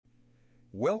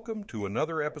Welcome to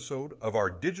another episode of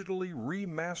our digitally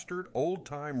remastered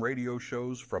old-time radio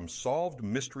shows from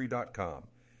SolvedMystery.com.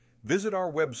 Visit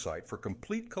our website for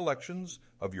complete collections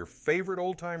of your favorite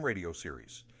old-time radio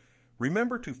series.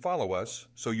 Remember to follow us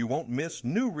so you won't miss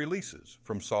new releases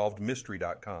from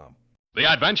SolvedMystery.com.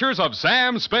 The Adventures of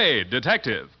Sam Spade,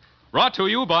 Detective. Brought to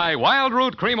you by Wild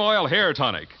Root Cream Oil Hair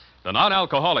Tonic, the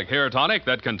non-alcoholic hair tonic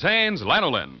that contains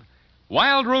lanolin.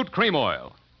 Wild Root Cream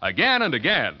Oil. Again and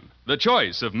again, the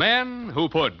choice of men who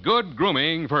put good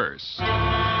grooming first. Sam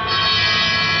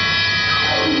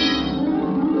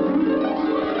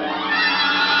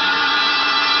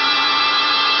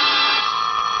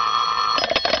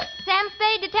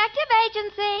Spade Detective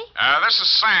Agency. This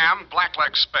is Sam,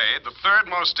 Blackleg Spade, the third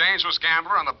most dangerous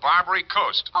gambler on the Barbary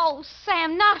Coast. Oh,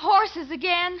 Sam, not horses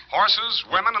again. Horses,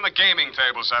 women, and the gaming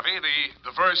tables, Effie,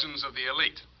 the versions of the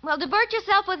elite. Well, divert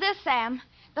yourself with this, Sam.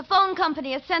 The phone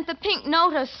company has sent the pink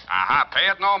notice. Uh-huh.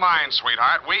 Pay it no mind,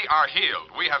 sweetheart. We are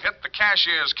healed. We have hit the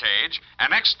cashier's cage,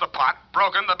 annexed the pot,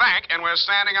 broken the bank, and we're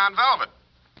standing on velvet.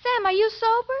 Sam, are you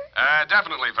sober?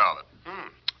 Definitely velvet.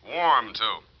 Warm,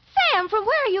 too. Sam, from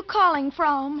where are you calling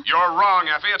from? You're wrong,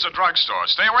 Effie. It's a drugstore.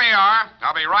 Stay where you are.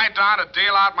 I'll be right down to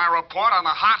deal out my report on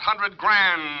the hot 100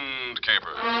 grand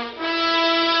caper.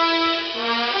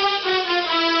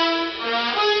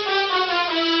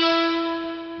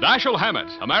 Dashiell Hammett,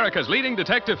 America's leading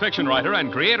detective fiction writer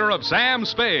and creator of Sam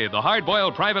Spade, the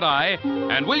hard-boiled private eye,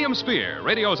 and William Spear,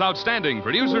 radio's outstanding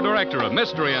producer-director of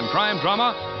mystery and crime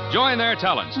drama, join their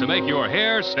talents to make your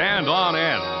hair stand on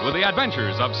end with the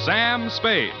adventures of Sam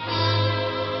Spade.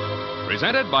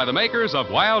 Presented by the makers of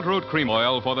Wild Root Cream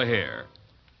Oil for the hair.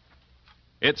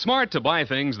 It's smart to buy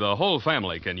things the whole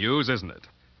family can use, isn't it?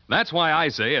 That's why I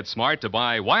say it's smart to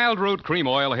buy Wild Root Cream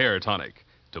Oil Hair Tonic.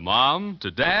 To Mom,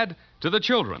 to Dad, to the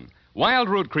children, Wild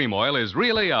Root Cream Oil is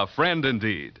really a friend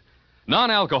indeed.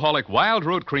 Non-alcoholic Wild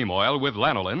Root Cream Oil with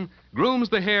lanolin grooms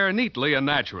the hair neatly and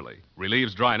naturally,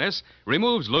 relieves dryness,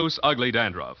 removes loose, ugly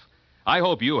dandruff. I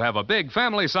hope you have a big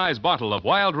family-sized bottle of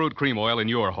Wild Root Cream Oil in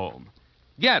your home.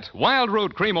 Get Wild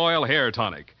Root Cream Oil Hair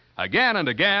Tonic. Again and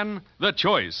again, the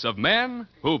choice of men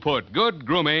who put good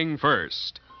grooming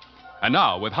first. And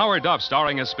now, with Howard Duff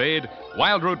starring as Spade,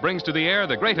 Wild Root brings to the air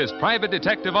the greatest private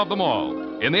detective of them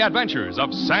all in the adventures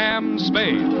of Sam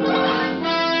Spade.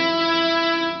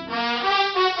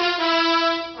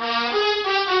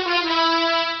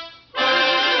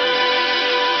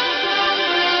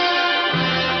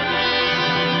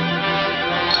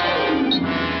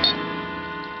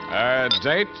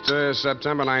 Date,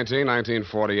 September 19,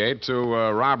 1948, to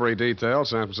robbery detail,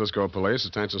 San Francisco Police.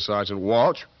 Attention Sergeant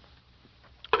Walsh.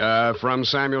 From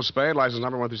Samuel Spade, license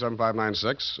number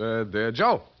 137596. Dear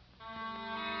Joe,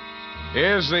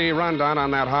 here's the rundown on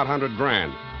that hot 100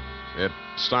 grand. It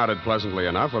started pleasantly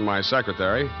enough when my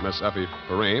secretary, Miss Effie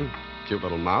Perrine, cute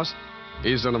little mouse,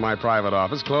 eased into my private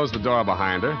office, closed the door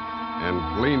behind her,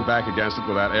 and leaned back against it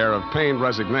with that air of pained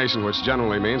resignation, which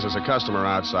generally means there's a customer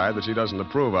outside that she doesn't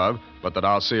approve of, but that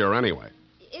I'll see her anyway.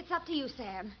 It's up to you,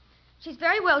 Sam. She's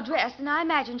very well dressed, and I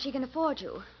imagine she can afford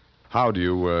you. How do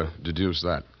you deduce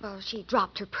that? Well, she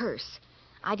dropped her purse.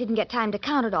 I didn't get time to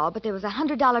count it all, but there was a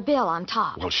 $100 bill on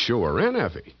top. Well, sure in,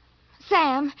 Effie.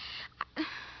 Sam.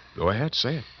 Go ahead,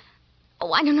 say it.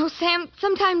 Oh, I don't know, Sam.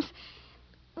 Sometimes,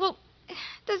 well,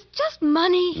 there's just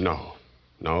money.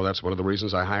 No, that's one of the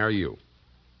reasons I hire you.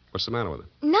 What's the matter with it?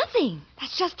 Nothing.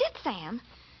 That's just it, Sam.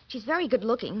 She's very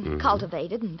good-looking,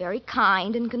 cultivated, and very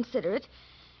kind and considerate.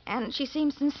 And she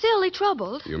seems sincerely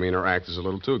troubled. You mean her act is a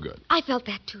little too good? I felt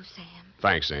that too, Sam.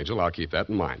 Thanks, Angel. I'll keep that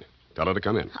in mind. Tell her to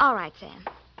come in. All right, Sam.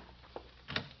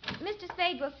 Mr.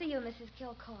 Spade will see you, Mrs.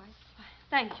 Kilcourse.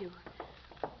 Thank you.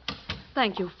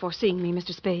 Thank you for seeing me,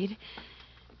 Mr. Spade.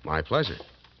 My pleasure.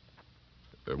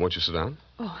 Won't you sit down?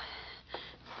 Oh,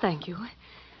 thank you.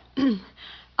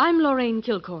 I'm Lorraine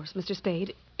Kilcourse, Mr.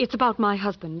 Spade. It's about my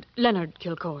husband, Leonard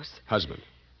Kilcourse. Husband?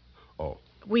 Oh.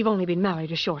 We've only been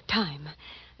married a short time.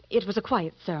 It was a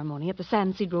quiet ceremony at the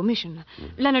San Sidro Mission.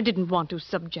 Leonard didn't want to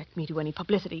subject me to any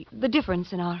publicity. The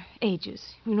difference in our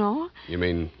ages, you know? You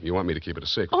mean you want me to keep it a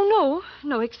secret? Oh,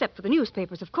 no, except for the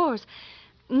newspapers, of course.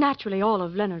 Naturally, all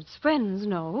of Leonard's friends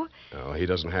know. No, he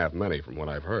doesn't have many, from what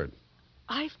I've heard.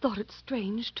 I've thought it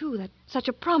strange, too, that such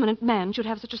a prominent man should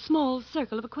have such a small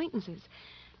circle of acquaintances.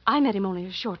 I met him only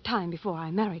a short time before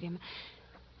I married him.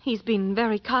 He's been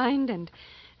very kind and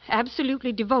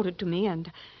absolutely devoted to me,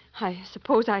 and I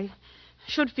suppose I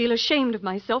should feel ashamed of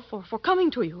myself for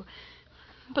coming to you.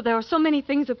 But there are so many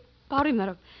things about him that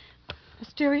are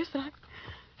mysterious that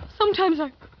sometimes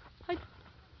I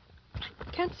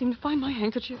can't seem to find my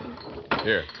handkerchief.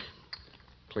 Here.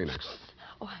 Kleenex.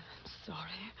 Oh, I'm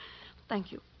sorry.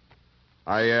 Thank you.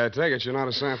 I take it you're not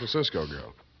a San Francisco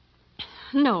girl.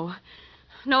 No.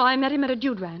 No, I met him at a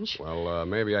dude ranch. Well,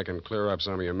 maybe I can clear up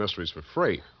some of your mysteries for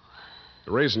free.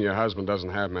 The reason your husband doesn't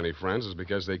have many friends is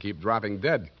because they keep dropping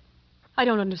dead. I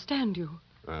don't understand you.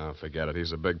 Forget it.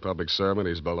 He's a big public servant.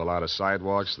 He's built a lot of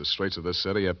sidewalks. The streets of this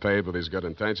city are paved with his good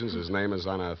intentions. His name is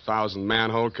on 1,000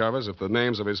 manhole covers. If the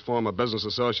names of his former business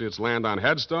associates land on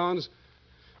headstones,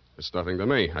 it's nothing to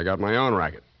me. I got my own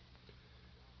racket.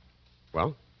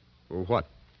 Well, what?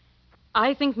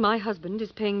 I think my husband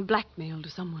is paying blackmail to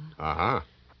someone. Uh-huh.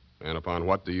 And upon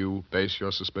what do you base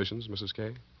your suspicions, Mrs.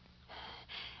 Kay?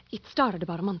 It started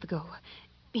about a month ago.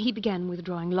 He began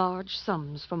withdrawing large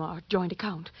sums from our joint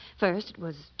account. First it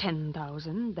was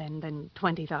 $10,000, then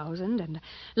 $20,000, and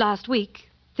last week,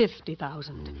 $50,000.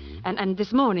 Mm-hmm. And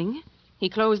this morning, he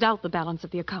closed out the balance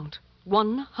of the account.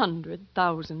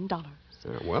 $100,000.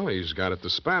 Yeah, well, he's got it to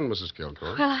spend, Mrs.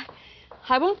 Kilcourt. Well,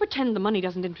 I won't pretend the money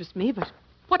doesn't interest me, but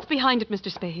what's behind it,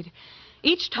 Mr. Spade?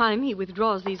 Each time he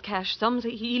withdraws these cash sums,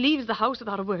 he leaves the house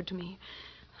without a word to me.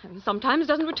 And sometimes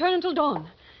doesn't return until dawn.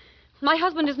 My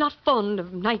husband is not fond of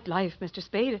nightlife, Mr.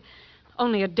 Spade.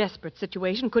 Only a desperate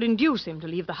situation could induce him to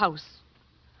leave the house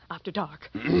after dark.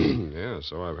 Yeah,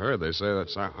 so I've heard. They say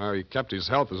that's how he kept his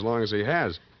health as long as he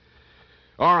has.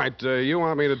 All right, you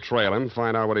want me to trail him,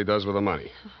 find out what he does with the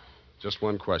money. Just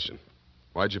one question.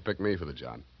 Why'd you pick me for the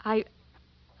job?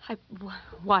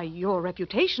 Why, your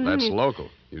reputation... That's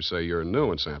local. You say you're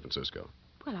new in San Francisco.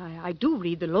 Well, I do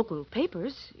read the local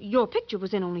papers. Your picture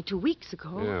was in only 2 weeks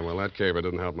ago. Yeah, well, that caper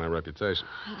didn't help my reputation.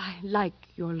 I like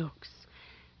your looks.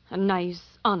 A nice,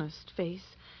 honest face.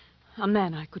 A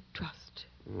man I could trust.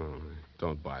 Well, I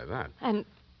don't buy that. And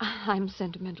I'm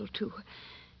sentimental, too.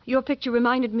 Your picture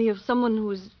reminded me of someone who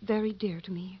was very dear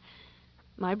to me.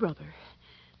 My brother.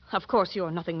 Of course,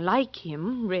 you're nothing like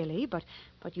him, really, but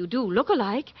you do look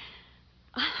alike.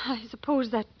 I suppose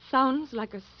that sounds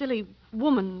like a silly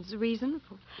woman's reason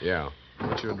for... Yeah.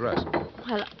 What's your address?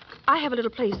 Well, I have a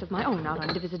little place of my own out on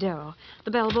Divisadero.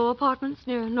 The Balboa Apartments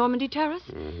near Normandy Terrace.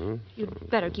 Mm-hmm. You'd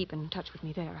better keep in touch with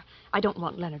me there. I don't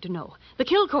want Leonard to know. The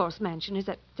Kilcourse mansion is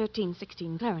at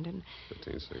 1316 Clarendon.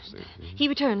 1316. Mm-hmm. He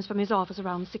returns from his office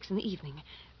around 6 in the evening.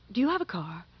 Do you have a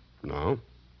car? No.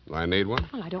 I need one?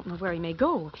 Well, I don't know where he may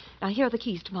go. Now, here are the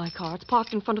keys to my car. It's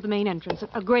parked in front of the main entrance,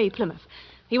 a gray Plymouth.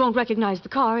 He won't recognize the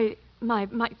car. It's my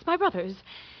brother's.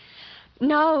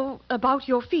 Now, about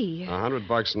your fee.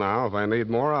 $100 now. If I need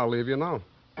more, I'll leave you know.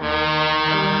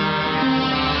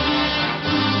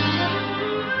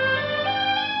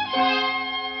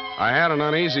 I had an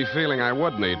uneasy feeling I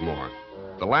would need more.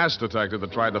 The last detective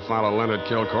that tried to follow Leonard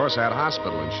Kilcourse had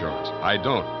hospital insurance. I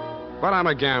don't. But I'm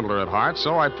a gambler at heart,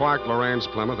 so I parked Lorraine's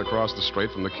Plymouth across the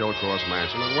street from the Kilcourse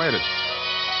mansion and waited.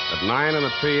 At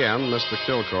 9 p.m., Mr.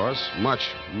 Kilcourse,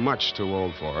 much too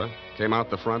old for her, came out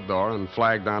the front door and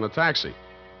flagged down a taxi.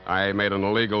 I made an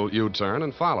illegal U-turn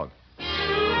and followed.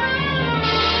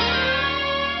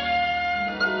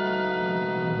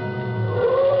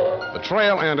 The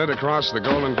trail ended across the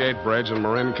Golden Gate Bridge in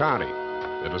Marin County.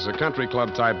 It was a country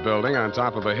club-type building on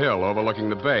top of a hill overlooking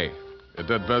the bay. It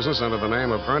did business under the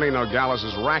name of Ernie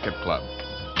Nogales' Racket Club.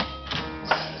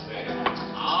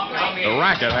 The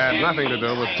racket had nothing to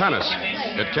do with tennis.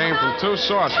 It came from two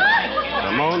sources.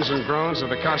 The moans and groans of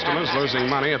the customers losing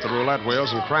money at the roulette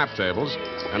wheels and crap tables,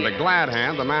 and the glad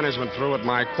hand the management threw at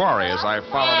my quarry as I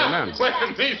followed him in. Well,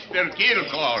 Mr.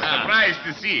 Kilcourse, surprised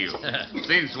to see you.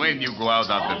 Since when you go out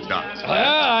after dark? Well,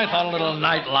 I thought a little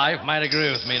nightlife might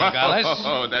agree with me, Nogales.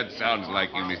 Oh, that sounds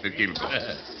like you, Mr.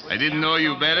 Kilcourse. I didn't know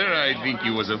you better. I think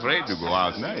you was afraid to go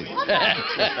out night.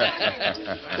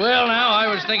 Well, now, I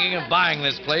was thinking of buying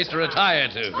this place to retire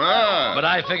to. Ah. But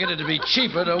I figured it'd be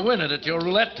cheaper to win it at your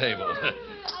roulette table.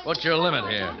 What's your limit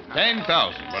here? 10,000,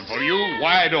 but for you,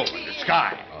 wide open, the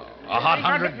sky. A hot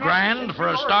 $100,000 for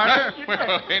a starter?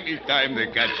 Well, any time they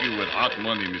catch you with hot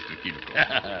money, Mr.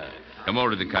 Kilcourse. Come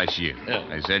over to the cashier.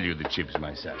 I sell you the chips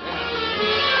myself.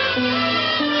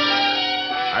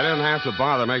 I didn't have to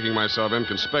bother making myself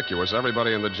inconspicuous.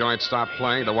 Everybody in the joint stopped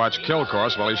playing to watch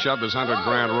Kilcourse while he shoved his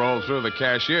 $100,000 roll through the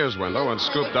cashier's window and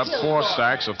scooped up 4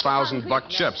 stacks of $1,000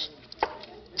 chips.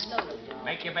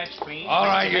 Make your bets, please. All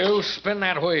right, you. Spin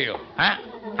that wheel. Huh?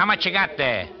 How much you got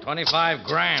there?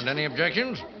 $25,000. Any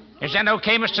objections? Is that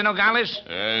okay, Mr. Nogales?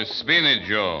 Spin it,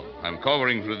 Joe. I'm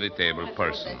covering through the table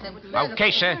personally.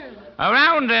 Okay, sir.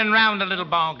 Around and round the little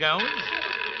ball goes.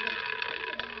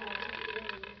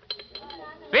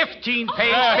 15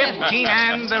 pays 15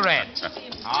 and the red.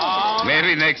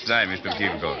 Maybe next time, Mr.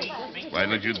 Kilcourse. Why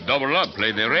don't you double up,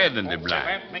 play the red and the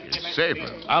black? It's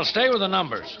safer. I'll stay with the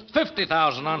numbers.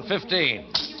 50,000 on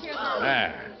 15.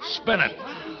 There. Spin it.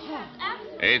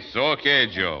 It's okay,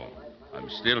 Joe. I'm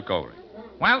still covering.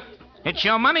 Well, it's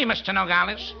your money, Mr.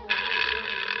 Nogales.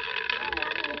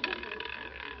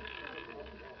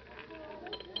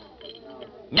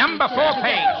 Number 4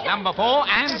 pays. Number 4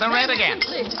 and the red again.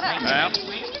 Well,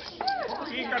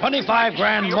 25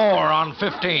 grand more on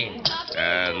 15.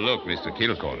 Look, Mr.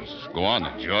 Kilcourse, go on,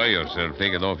 enjoy yourself.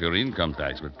 Take it off your income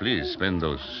tax, but please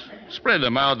spread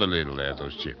them out a little there,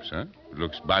 those chips, huh? It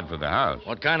looks bad for the house.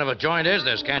 What kind of a joint is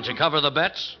this? Can't you cover the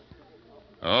bets?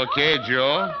 Okay,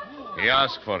 Joe. He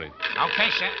asked for it. Okay,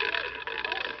 sir.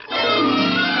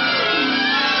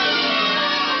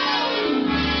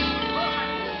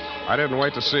 I didn't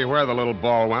wait to see where the little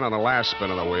ball went on the last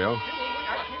spin of the wheel.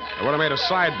 I would have made a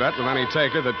side bet with any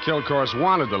taker that Kilcourse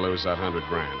wanted to lose that 100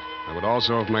 grand. I would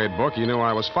also have made book he knew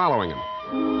I was following him.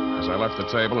 As I left the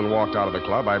table and walked out of the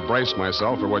club, I braced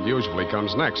myself for what usually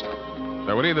comes next.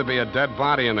 There would either be a dead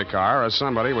body in the car or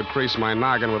somebody would crease my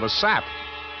noggin with a sap.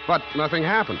 But nothing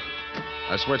happened.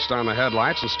 I switched on the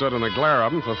headlights and stood in the glare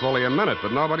of them for fully a minute,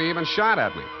 but nobody even shot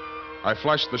at me. I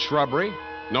flushed the shrubbery.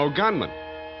 No gunman.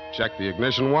 Checked the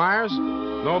ignition wires.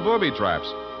 No booby traps.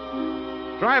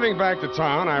 Driving back to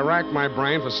town, I racked my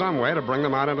brain for some way to bring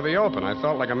them out into the open. I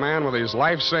felt like a man with his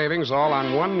life savings all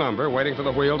on one number, waiting for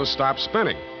the wheel to stop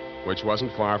spinning, which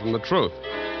wasn't far from the truth.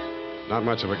 Not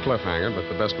much of a cliffhanger, but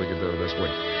the best we could do this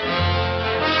week.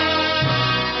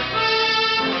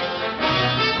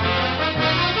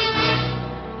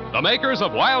 The makers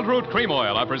of Wild Root Cream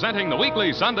Oil are presenting the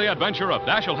weekly Sunday adventure of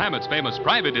Dashiell Hammett's famous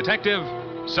private detective,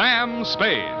 Sam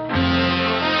Spade.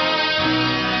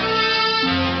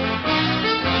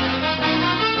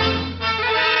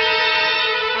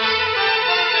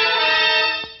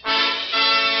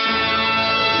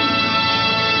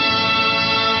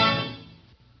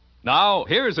 Now,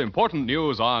 here's important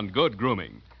news on good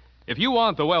grooming. If you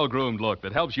want the well-groomed look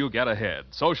that helps you get ahead,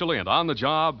 socially and on the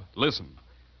job, listen.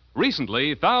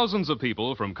 Recently, thousands of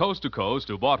people from coast to coast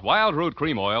who bought Wild Root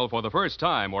Cream Oil for the first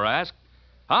time were asked,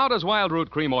 how does Wild Root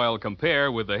Cream Oil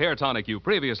compare with the hair tonic you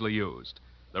previously used?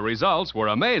 The results were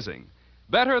amazing.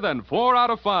 Better than 4 out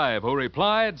of 5 who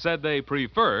replied said they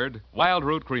preferred Wild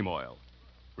Root Cream Oil.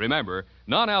 Remember,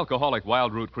 non-alcoholic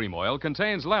Wild Root Cream Oil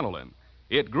contains lanolin.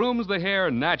 It grooms the hair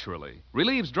naturally,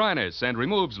 relieves dryness, and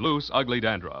removes loose, ugly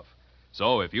dandruff.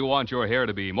 So if you want your hair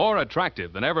to be more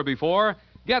attractive than ever before,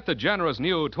 get the generous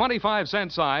new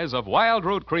 25-cent size of Wild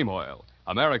Root Cream Oil,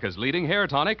 America's leading hair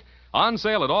tonic, on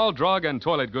sale at all drug and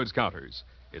toilet goods counters.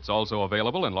 It's also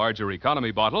available in larger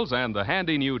economy bottles and the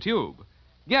handy new tube.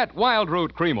 Get Wild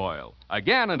Root Cream Oil,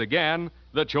 again and again,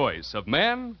 the choice of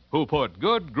men who put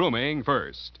good grooming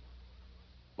first.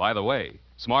 By the way,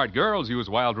 smart girls use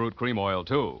Wild Root Cream Oil,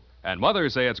 too, and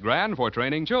mothers say it's grand for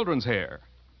training children's hair.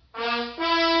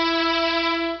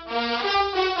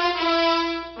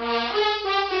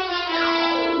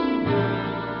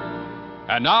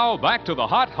 And now, back to the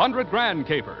hot 100 grand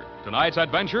caper. Tonight's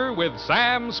adventure with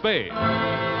Sam Spade.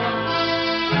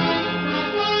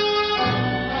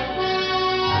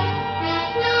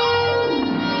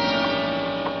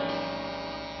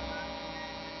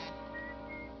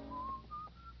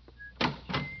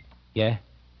 Yeah?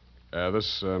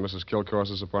 This Mrs.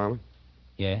 Kilcourse's apartment?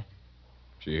 Yeah?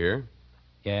 She here?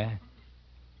 Yeah?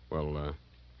 Well,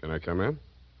 can I come in?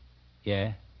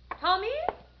 Yeah? Tommy?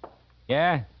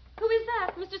 Yeah? Who is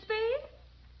that, Mr. Spade?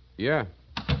 Yeah.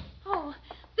 Oh,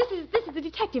 this is the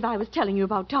detective I was telling you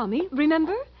about, Tommy.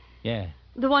 Remember? Yeah?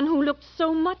 The one who looked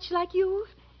so much like you?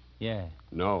 Yeah?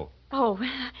 No. Oh,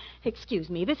 excuse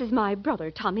me. This is my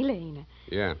brother, Tommy Lane.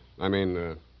 Yeah.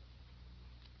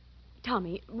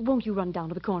 Tommy, won't you run down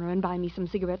to the corner and buy me some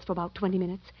cigarettes for about 20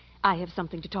 minutes? I have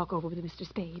something to talk over with Mr.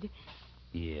 Spade.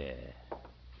 Yeah.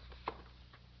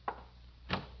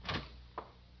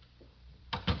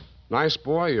 Nice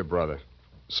boy, your brother.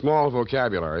 Small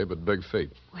vocabulary, but big feet.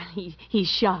 Well, he's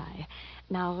shy.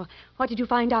 Now, what did you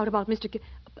find out about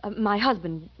my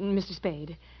husband, Mr.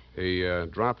 Spade? He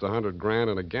dropped 100 grand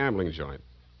in a gambling joint.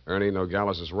 Ernie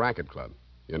Nogales' racket club.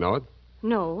 You know it?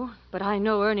 No, but I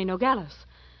know Ernie Nogales.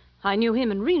 I knew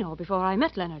him in Reno before I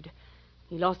met Leonard.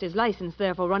 He lost his license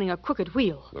there for running a crooked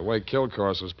wheel. The way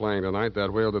Kilcourse was playing tonight,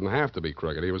 that wheel didn't have to be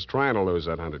crooked. He was trying to lose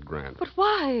that 100 grand. But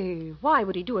why? Why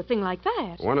would he do a thing like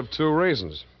that? One of two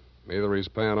reasons. Either he's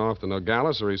paying off to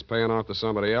Nogales or he's paying off to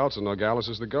somebody else, and Nogales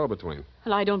is the go-between.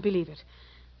 Well, I don't believe it.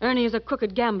 Ernie is a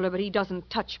crooked gambler, but he doesn't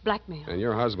touch blackmail. And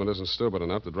your husband isn't stupid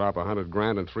enough to drop 100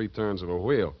 grand in 3 turns of a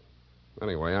wheel.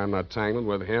 Anyway, I'm not tangled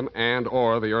with him and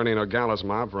or the Ernie Nogales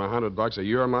mob for $100 of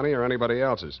your money or anybody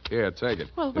else's. Here, take it.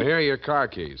 Well, and here are your car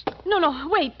keys. No,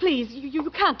 wait, please. You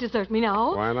can't desert me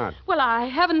now. Why not? Well, I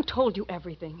haven't told you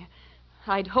everything.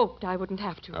 I'd hoped I wouldn't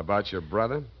have to. About your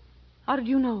brother? How did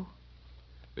you know?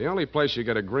 The only place you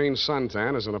get a green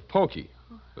suntan is in a pokey.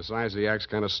 Besides, he acts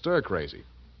kind of stir-crazy.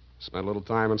 Spent a little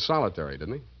time in solitary,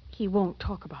 didn't he? He won't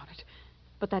talk about it.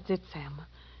 But that's it, Sam.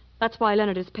 That's why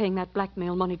Leonard is paying that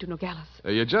blackmail money to Nogales.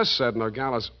 You just said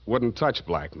Nogales wouldn't touch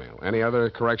blackmail. Any other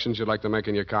corrections you'd like to make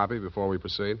in your copy before we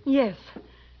proceed? Yes.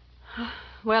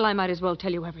 Well, I might as well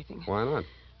tell you everything. Why not?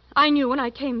 I knew when I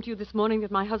came to you this morning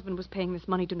that my husband was paying this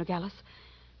money to Nogales.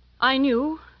 I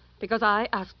knew because I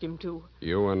asked him to.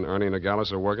 You and Ernie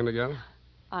Nogales are working together?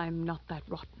 I'm not that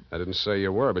rotten. I didn't say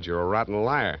you were, but you're a rotten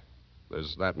liar.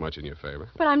 There's that much in your favor.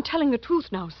 But I'm telling the truth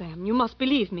now, Sam. You must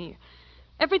believe me.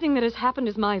 Everything that has happened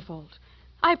is my fault.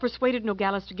 I persuaded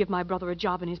Nogales to give my brother a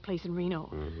job in his place in Reno.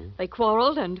 Mm-hmm. They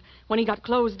quarreled, and when he got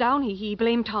closed down, he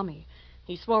blamed Tommy.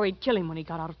 He swore he'd kill him when he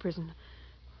got out of prison.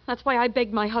 That's why I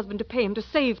begged my husband to pay him to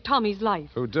save Tommy's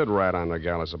life. Who did rat on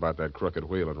Nogales about that crooked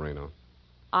wheel at Reno?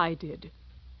 I did.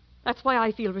 That's why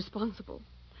I feel responsible.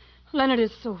 Leonard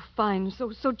is so fine,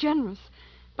 so generous.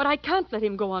 But I can't let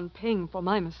him go on paying for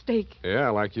my mistake. Yeah,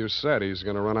 like you said, he's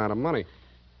going to run out of money.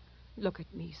 Look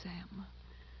at me, Sam.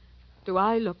 Do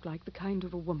I look like the kind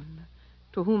of a woman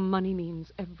to whom money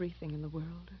means everything in the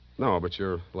world? No, but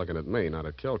you're looking at me, not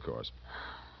at Kilcourse.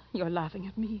 You're laughing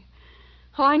at me.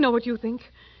 Oh, I know what you think.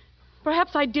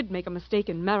 Perhaps I did make a mistake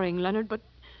in marrying Leonard, but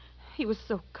he was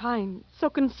so kind, so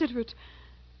considerate.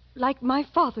 Like my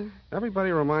father.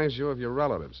 Everybody reminds you of your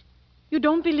relatives. You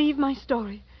don't believe my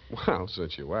story? Well,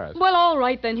 since you asked. Well, all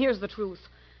right, then. Here's the truth.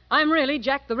 I'm really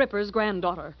Jack the Ripper's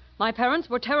granddaughter. My parents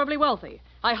were terribly wealthy.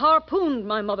 I harpooned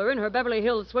my mother in her Beverly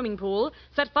Hills swimming pool,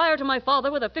 set fire to my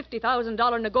father with a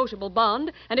 $50,000 negotiable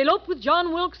bond, and eloped with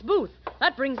John Wilkes Booth.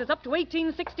 That brings us up to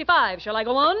 1865. Shall I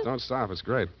go on? Don't stop. It's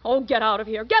great. Oh, get out of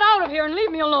here. Get out of here and leave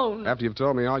me alone. After you've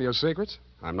told me all your secrets,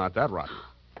 I'm not that rotten.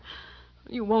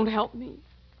 You won't help me.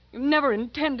 You never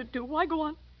intended to. Why go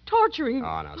on torturing?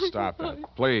 Oh, now, stop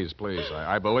that. Please, please.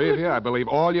 I believe you. I believe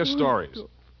all your stories.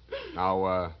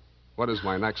 Now, what is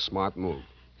my next smart move?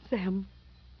 Sam,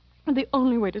 the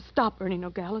only way to stop Ernie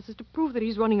Nogales is to prove that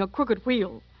he's running a crooked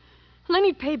wheel. And then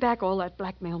he'd pay back all that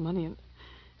blackmail money,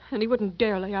 and he wouldn't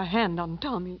dare lay a hand on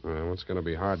Tommy. Well, it's going to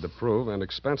be hard to prove and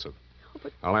expensive. Oh,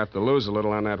 but... I'll have to lose a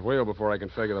little on that wheel before I can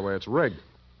figure the way it's rigged.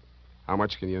 How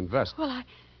much can you invest? Well,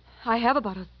 I have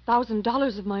about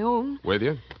 $1,000 of my own. With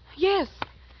you? Yes.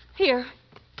 Here,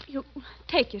 you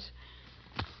take it.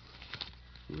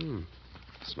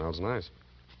 Smells nice.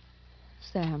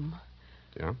 Sam.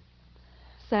 Yeah?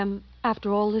 Sam,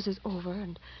 after all this is over,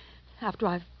 and after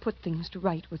I've put things to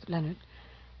right with Leonard,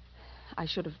 I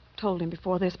should have told him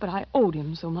before this, but I owed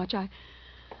him so much.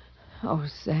 Oh,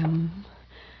 Sam,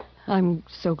 I'm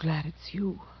so glad it's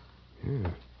you.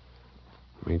 Yeah.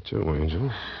 Me too, Angel.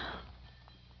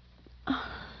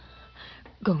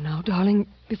 Go now, darling,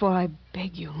 before I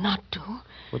beg you not to.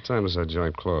 What time does that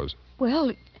joint close?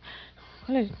 Well,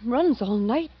 it runs all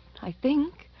night, I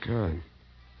think. Good.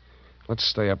 Let's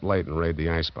stay up late and raid the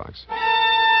icebox.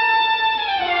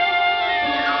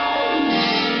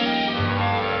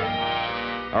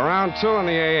 Around 2 in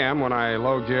the a.m., when I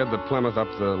low-geared the Plymouth up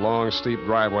the long, steep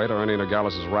driveway to Ernie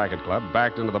Nogales' racket club,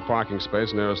 backed into the parking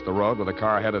space nearest the road with the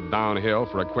car headed downhill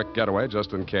for a quick getaway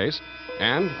just in case,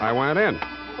 and I went in.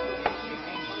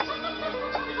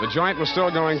 The joint was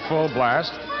still going full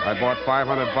blast. I bought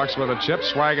 $500 worth of chips,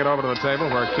 swaggered over to the table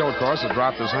where Kilcourse had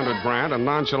dropped his $100 and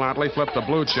nonchalantly flipped the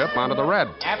blue chip onto the red.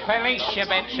 A police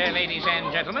bet, ladies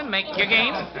and gentlemen. Make your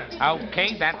game.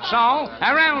 Okay, that's all.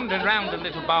 Around and round the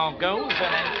little ball goes.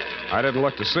 I didn't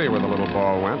look to see where the little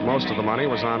ball went. Most of the money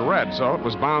was on red, so it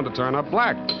was bound to turn up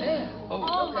black.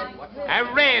 A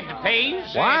red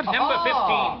pays. What? Number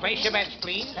 15. Place your bets,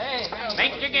 please.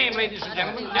 Make your game, ladies and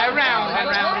gentlemen. Around and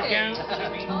round it goes.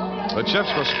 The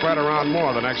chips were spread around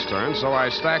more the next turn, so I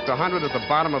stacked 100 at the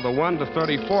bottom of the 1 to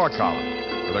 34 column.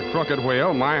 With a crooked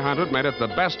wheel, my 100 made it the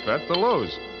best bet to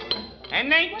lose. And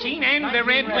 19, and the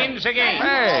red wins again.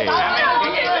 Hey!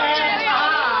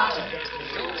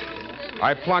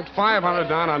 I plunked 500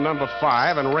 down on number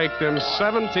 5 and raked in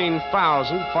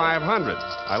 17,500.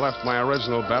 I left my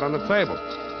original bet on the table.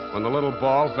 When the little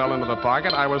ball fell into the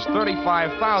pocket, I was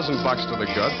 $35,000 to the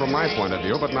good from my point of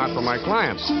view, but not from my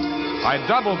clients. I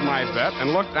doubled my bet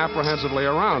and looked apprehensively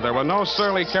around. There were no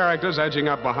surly characters edging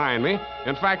up behind me.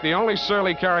 In fact, the only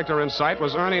surly character in sight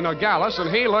was Ernie Nogales, and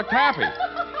he looked happy.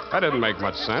 That didn't make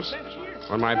much sense.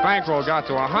 When my bankroll got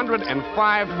to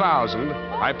 $105,000,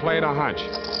 I played a hunch.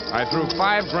 I threw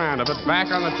 $5,000 of it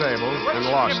back on the table and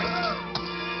lost it.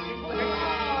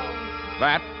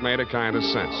 That made a kind of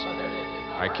sense.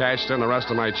 I cashed in the rest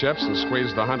of my chips and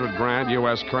squeezed the $100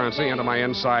 U.S. currency into my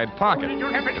inside pocket.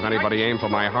 If anybody aimed for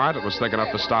my heart, it was thick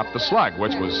enough to stop the slug,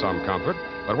 which was some comfort.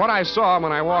 But what I saw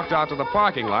when I walked out to the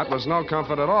parking lot was no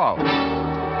comfort at all.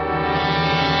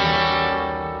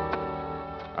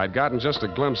 I'd gotten just a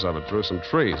glimpse of it through some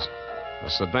trees. A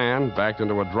sedan backed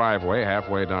into a driveway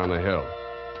halfway down the hill.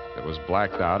 It was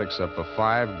blacked out except for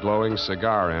 5 glowing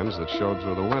cigar ends that showed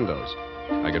through the windows.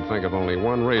 I could think of only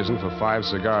one reason for 5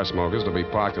 cigar smokers to be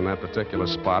parked in that particular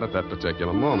spot at that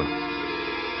particular moment.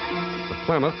 The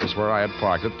Plymouth was where I had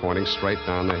parked it, pointing straight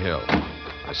down the hill.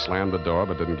 I slammed the door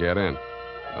but didn't get in.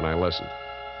 Then I listened.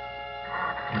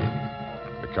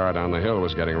 The car down the hill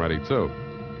was getting ready, too.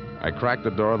 I cracked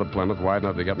the door of the Plymouth wide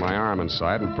enough to get my arm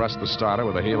inside and pressed the starter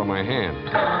with the heel of my hand.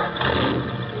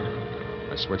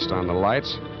 I switched on the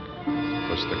lights,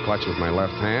 pushed the clutch with my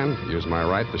left hand, used my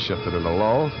right to shift it into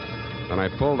low. Then I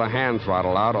pulled the hand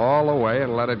throttle out all the way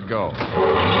and let it go.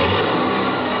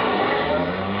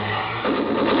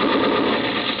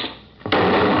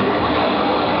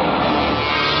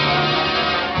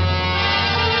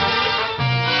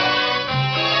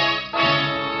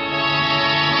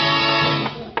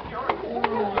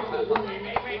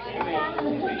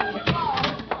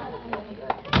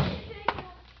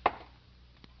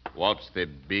 What's the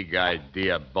big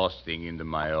idea busting into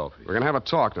my office? We're going to have a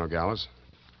talk, Nogales.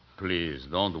 Please,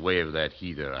 don't wave that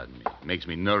heater at me. It makes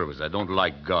me nervous. I don't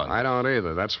like guns. I don't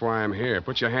either. That's why I'm here.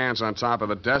 Put your hands on top of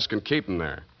the desk and keep them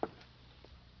there.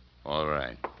 All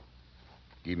right.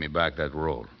 Give me back that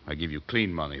roll. I give you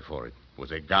clean money for it. It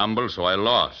was a gamble, so I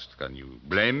lost. Can you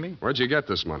blame me? Where'd you get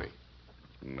this money?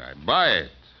 I buy it.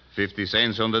 50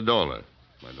 cents on the dollar.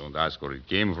 I don't ask where it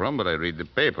came from, but I read the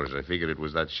papers. I figured it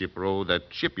was that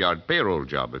shipyard payroll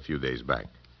job a few days back.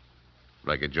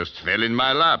 Like it just fell in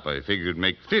my lap. I figured it'd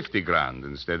make 50 grand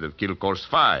instead of Kilcore's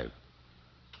 5.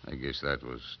 I guess that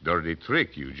was dirty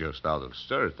trick you just out of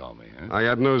stir, Tommy, huh? I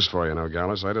got news for you,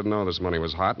 Nogales. I didn't know this money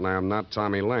was hot, and I am not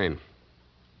Tommy Lane.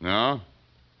 No?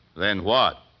 Then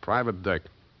what? Private Dick.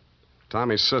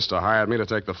 Tommy's sister hired me to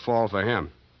take the fall for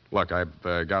him. Look,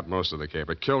 I've got most of the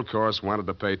caper. Kilcourse wanted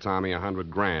to pay Tommy $100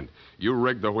 grand. You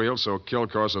rigged the wheel so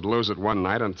Kilcourse would lose it one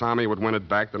night and Tommy would win it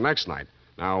back the next night.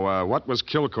 Now, what was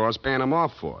Kilcourse paying him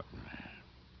off for?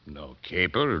 No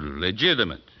caper,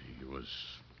 legitimate. He was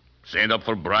sent up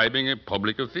for bribing a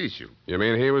public official. You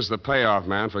mean he was the payoff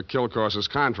man for Kilcourse's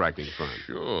contracting firm?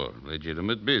 Sure,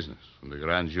 legitimate business. The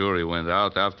grand jury went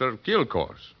out after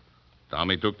Kilcourse.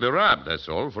 Tommy took the rap, that's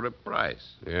all, for a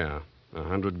price. Yeah,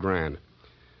 $100 grand.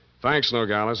 Thanks,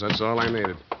 Nogales. That's all I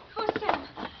needed. Oh, Sam,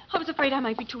 I was afraid I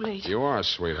might be too late. You are,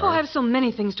 sweetheart. Oh, I have so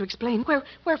many things to explain. Where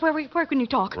can you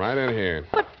talk? Right in here.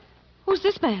 But who's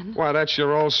this man? Why, that's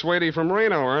your old sweetie from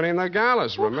Reno, Ernie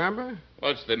Nogales, remember?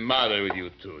 What's the matter with you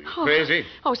two? You crazy?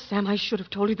 Oh, Sam, I should have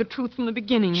told you the truth from the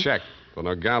beginning. Check. The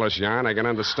Nogales yarn, I can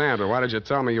understand, but why did you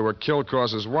tell me you were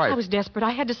Kilcourse's wife? I was desperate.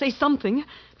 I had to say something.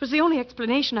 It was the only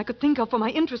explanation I could think of for my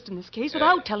interest in this case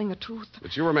without telling the truth.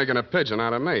 But you were making a pigeon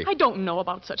out of me. I don't know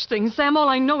about such things, Sam. All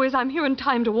I know is I'm here in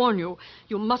time to warn you.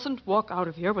 You mustn't walk out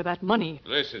of here with that money.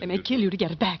 Listen, they may kill you to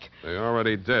get it back. They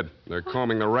already did. They're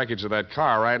combing the wreckage of that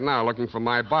car right now, looking for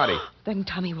my body. Then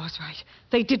Tommy was right.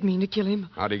 They did mean to kill him.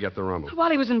 How'd he get the rumble? While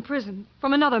he was in prison,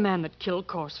 from another man that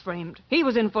Kilcourse framed. He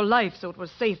was in for life, so it was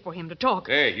safe for him to talk.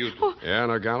 Hey, you two. Oh. Yeah,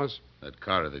 Nogales? That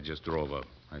car that just drove up.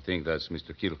 I think that's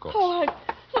Mr. Kilcourse. Oh,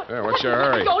 Hey, what's your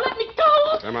hurry? Let me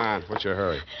go. Come on, what's your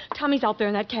hurry? Tommy's out there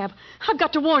in that cab. I've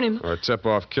got to warn him. Or tip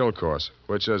off Kilcourse.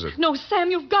 Which is it? No, Sam,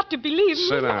 you've got to believe me.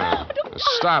 Sit down.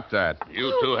 Stop that.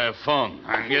 You two have fun.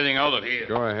 I'm getting out of here.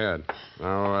 Go ahead.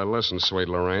 Now, listen, sweet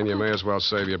Lorraine, you may as well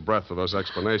save your breath for those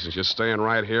explanations. You're staying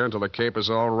right here until the caper's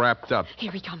all wrapped up.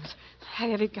 Here he comes.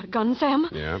 Have you got a gun, Sam?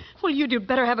 Yeah. Well, you'd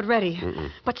better have it ready.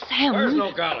 Mm-mm. But Sam... Where's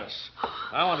Nogales?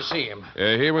 I want to see him.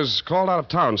 He was called out of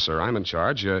town, sir. I'm in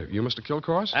charge. You Mr.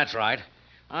 Kilcourse? That's right.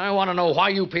 I want to know why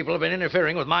you people have been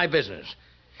interfering with my business.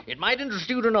 It might interest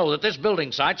you to know that this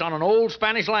building site's on an old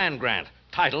Spanish land grant.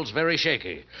 Title's very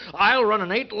shaky. I'll run an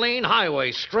 8-lane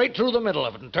highway straight through the middle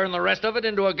of it and turn the rest of it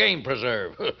into a game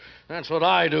preserve. That's what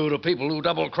I do to people who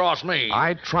double-cross me.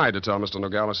 I tried to tell Mr.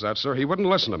 Nogales that, sir. He wouldn't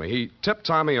listen to me. He tipped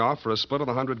Tommy off for a split of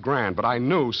the $100 grand, but I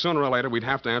knew sooner or later we'd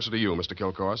have to answer to you, Mr.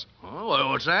 Kilcourse. Oh, well,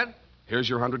 what's that? Here's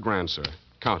your $100 grand, sir.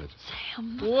 Count it.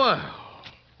 Sam. Well.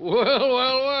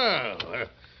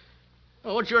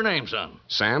 What's your name, son?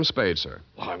 Sam Spade, sir.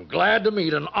 Well, I'm glad to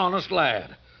meet an honest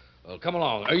lad. Well, come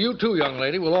along. You too, young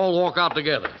lady. We'll all walk out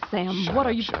together. Sam, what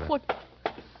are you... What?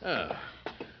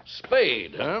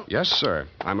 Spade, huh? Yes, sir.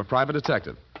 I'm a private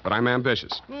detective, but I'm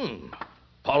ambitious.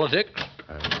 Politics?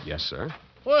 Yes, sir.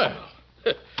 Well,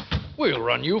 We'll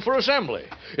run you for assembly.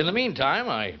 In the meantime,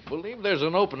 I believe there's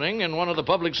an opening in one of the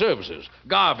public services.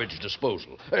 Garbage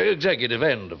disposal. Executive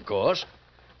end, of course.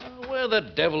 Where the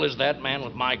devil is that man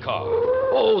with my car?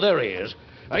 Oh, there he is.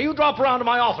 You drop around to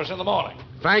my office in the morning.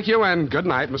 Thank you, and good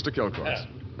night, Mr. Kilcourse.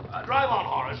 Drive on,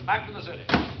 Horace. Back to the city.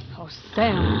 Oh,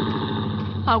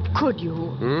 Sam. How could you?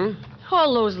 Hmm?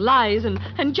 All those lies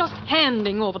and just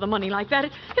handing over the money like that.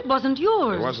 It wasn't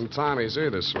yours. It wasn't Tommy's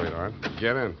either, sweetheart.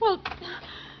 Get in. Well,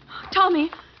 Tommy,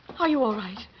 are you all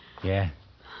right? Yeah.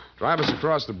 Drive us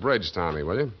across the bridge, Tommy,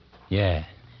 will you? Yeah.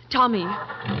 Tommy,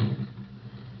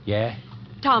 Yeah.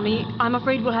 Tommy, I'm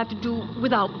afraid we'll have to do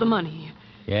without the money.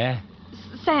 Yeah.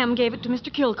 Sam gave it to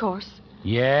Mr. Kilcourse.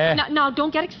 Yeah. Now,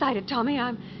 don't get excited, Tommy.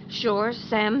 I'm sure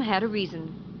Sam had a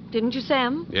reason. Didn't you,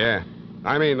 Sam? Yeah.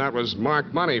 I mean, that was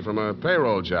marked money from a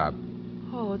payroll job.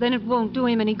 Oh, then it won't do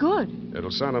him any good.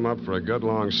 It'll send him up for a good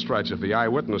long stretch if the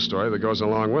eyewitness story that goes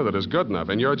along with it is good enough.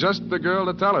 And you're just the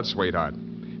girl to tell it, sweetheart.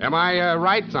 Am I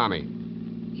right, Tommy?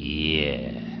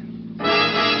 Yeah.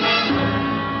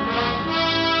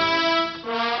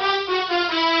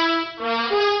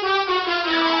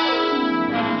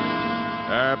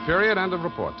 Period. End of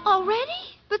report.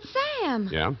 Already? But Sam.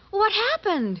 Yeah? What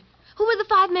happened? Who were the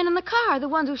 5 men in the car, the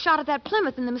ones who shot at that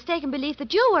Plymouth in the mistaken belief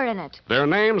that you were in it? Their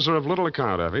names are of little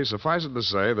account, Effie. Suffice it to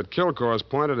say that Kilcourse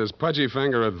pointed his pudgy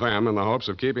finger at them in the hopes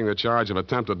of keeping the charge of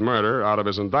attempted murder out of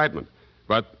his indictment.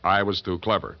 But I was too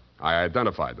clever. I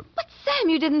identified them. But, Sam,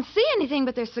 you didn't see anything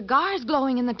but their cigars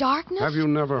glowing in the darkness. Have you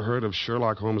never heard of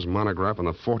Sherlock Holmes' monograph and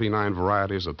the 49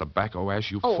 varieties of tobacco ash,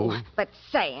 you fool? But,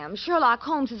 Sam, Sherlock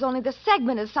Holmes is only the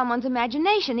segment of someone's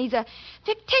imagination. He's a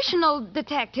fictional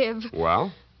detective.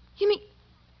 Well? You mean...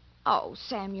 Oh,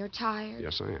 Sam, you're tired.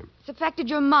 Yes, I am. It's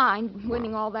affected your mind,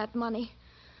 winning all that money.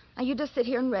 Now, you just sit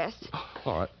here and rest.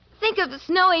 All right. Think of the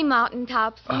snowy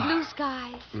mountaintops and blue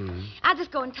skies. Mm-hmm. I'll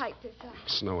just go and type this up.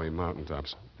 Snowy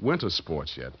mountaintops. Winter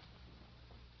sports yet.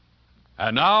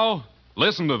 And now,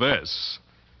 listen to this.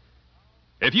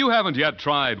 If you haven't yet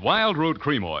tried Wild Root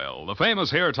Cream Oil, the famous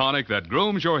hair tonic that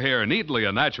grooms your hair neatly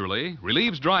and naturally,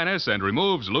 relieves dryness, and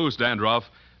removes loose dandruff,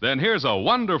 then here's a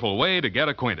wonderful way to get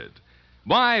acquainted.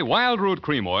 Buy Wild Root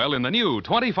Cream Oil in the new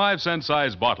 25-cent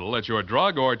size bottle at your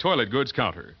drug or toilet goods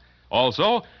counter.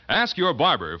 Also, ask your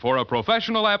barber for a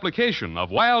professional application of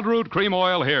Wild Root Cream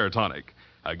Oil Hair Tonic.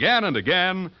 Again and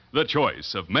again, the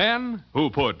choice of men who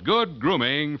put good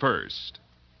grooming first.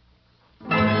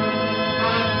 Well,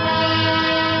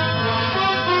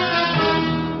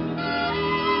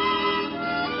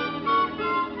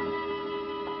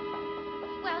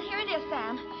 here it is,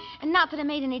 Sam. And not that it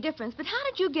made any difference, but how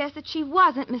did you guess that she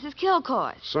wasn't Mrs.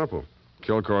 Kilcourse? Simple.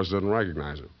 Kilcourse didn't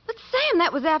recognize her. But, Sam,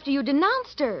 that was after you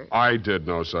denounced her. I did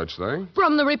no such thing.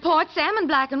 From the report, Sam, in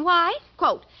black and white.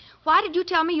 Quote, why did you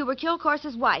tell me you were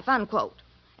Kilcourse's wife? Unquote.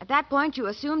 At that point, you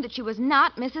assumed that she was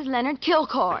not Mrs. Leonard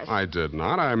Kilcourse. I did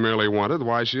not. I merely wondered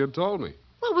why she had told me.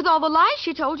 Well, with all the lies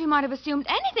she told, you might have assumed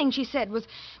anything she said was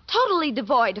totally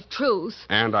devoid of truth.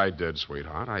 And I did,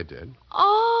 sweetheart. I did.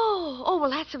 Oh, well,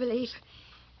 that's a relief.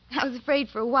 I was afraid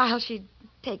for a while she'd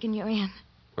taken you in.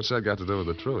 What's that got to do with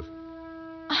the truth?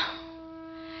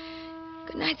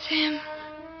 Good night, Sam.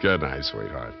 Good night,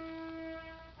 sweetheart.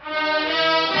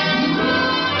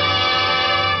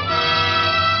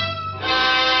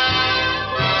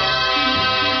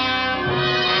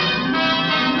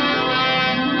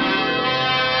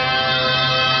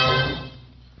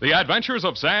 The Adventures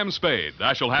of Sam Spade,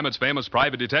 Dashiell Hammett's famous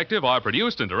private detective, are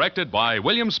produced and directed by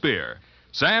William Spear.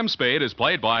 Sam Spade is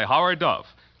played by Howard Duff.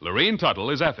 Lorene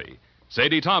Tuttle is Effie.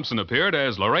 Sadie Thompson appeared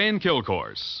as Lorraine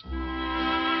Kilcourse.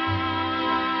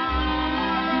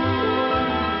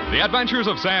 The Adventures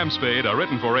of Sam Spade are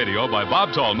written for radio by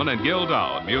Bob Tallman and Gil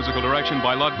Dowd. Musical direction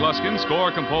by Lud Gluskin.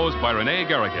 Score composed by Renee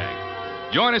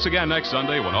Garrigang. Join us again next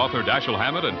Sunday when author Dashiell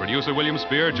Hammett and producer William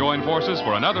Spear join forces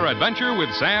for another adventure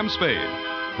with Sam Spade.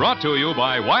 Brought to you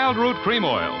by Wild Root Cream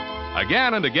Oil.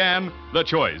 Again and again, the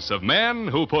choice of men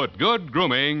who put good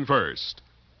grooming first.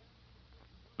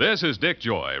 This is Dick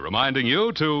Joy reminding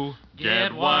you to...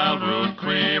 Get Wild Root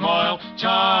Cream Oil,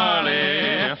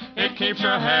 Charlie. It keeps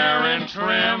your hair in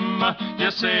trim.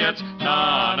 You see, it's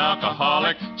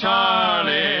non-alcoholic,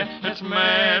 Charlie. It's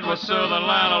made with soothing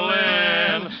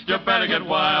lanolin. You better get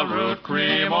Wild Root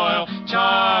Cream Oil,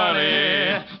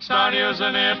 Charlie. Start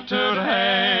using it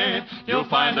today. You'll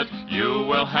find that you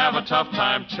will have a tough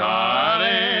time,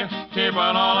 Charlie. Keeping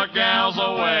all the gals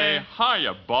away.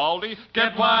 Hiya, Baldy.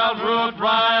 Get Wild Root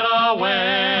right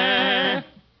away.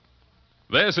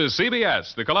 This is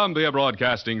CBS, the Columbia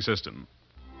Broadcasting System.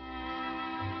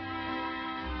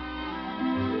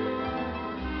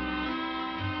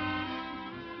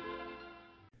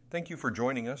 Thank you for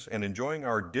joining us and enjoying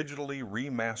our digitally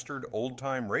remastered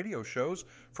old-time radio shows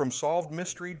from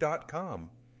SolvedMystery.com.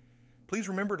 Please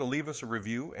remember to leave us a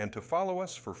review and to follow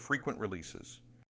us for frequent releases.